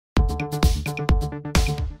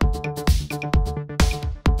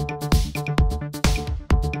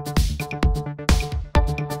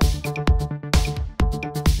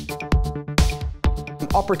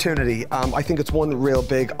Opportunity. I think it's one real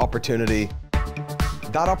big opportunity.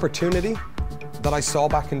 That opportunity that I saw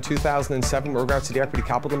back in 2007 with regards to the equity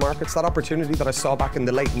capital markets, that opportunity that I saw back in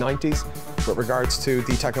the late 90s with regards to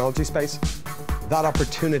the technology space, that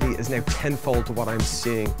opportunity is now tenfold to what I'm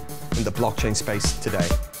seeing in the blockchain space today.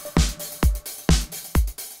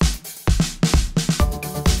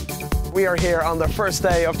 We are here on the first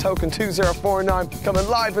day of Token 2049, coming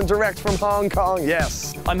live and direct from Hong Kong,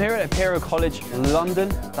 yes. I'm here at Imperial College, London,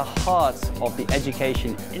 the heart of the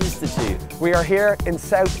Education Institute. We are here in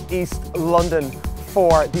Southeast London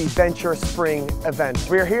for the Venture Spring event.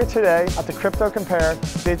 We are here today at the Crypto Compare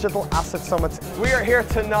Digital Asset Summit. We are here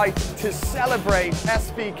tonight to celebrate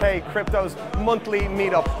SVK Crypto's monthly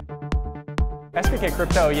meetup. SVK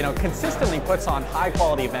Crypto, consistently puts on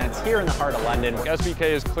high-quality events here in the heart of London. SVK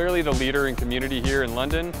is clearly the leader in community here in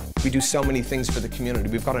London. We do so many things for the community.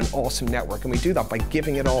 We've got an awesome network, and we do that by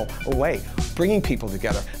giving it all away, bringing people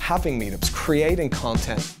together, having meetups, creating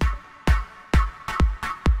content.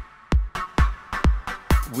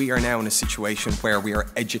 We are now in a situation where we are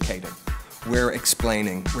educating, we're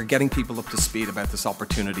explaining, we're getting people up to speed about this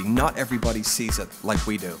opportunity. Not everybody sees it like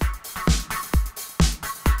we do.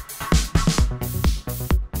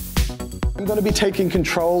 I'm going to be taking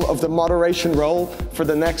control of the moderation role for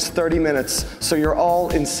the next 30 minutes, so you're all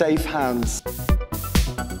in safe hands.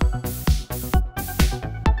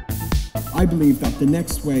 I believe that the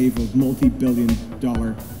next wave of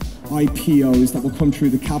multi-billion-dollar IPOs that will come through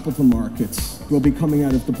the capital markets will be coming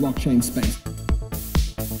out of the blockchain space.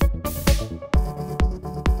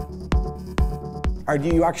 Or do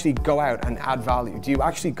you actually go out and add value? Do you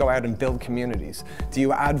actually go out and build communities? Do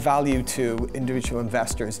you add value to individual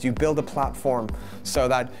investors? Do you build a platform so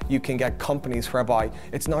that you can get companies whereby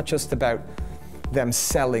it's not just about them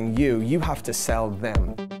selling you, you have to sell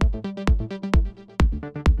them.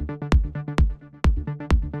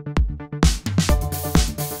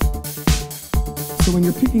 So when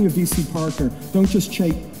you're picking a VC partner, don't just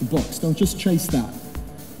chase the books, don't just chase that.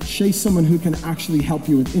 Chase someone who can actually help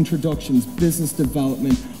you with introductions, business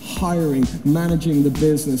development, hiring, managing the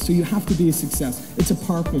business. So you have to be a success. It's a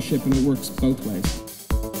partnership and it works both ways.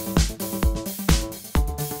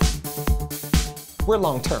 We're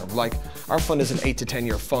long term. Like, our fund is an 8 to 10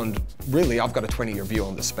 year fund. Really, I've got a 20-year view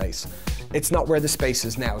on the space. It's not where the space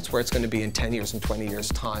is now, it's where it's going to be in 10 years and 20 years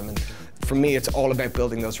time. And for me, it's all about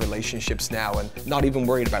building those relationships now and not even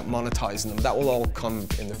worried about monetizing them. That will all come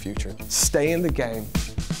in the future. Stay in the game,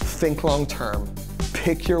 think long term,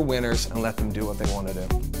 pick your winners and let them do what they want to do.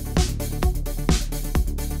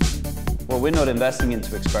 Well, we're not investing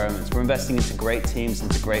into experiments. We're investing into great teams,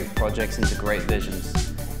 into great projects, into great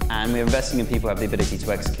visions. And we're investing in people who have the ability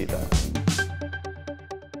to execute that.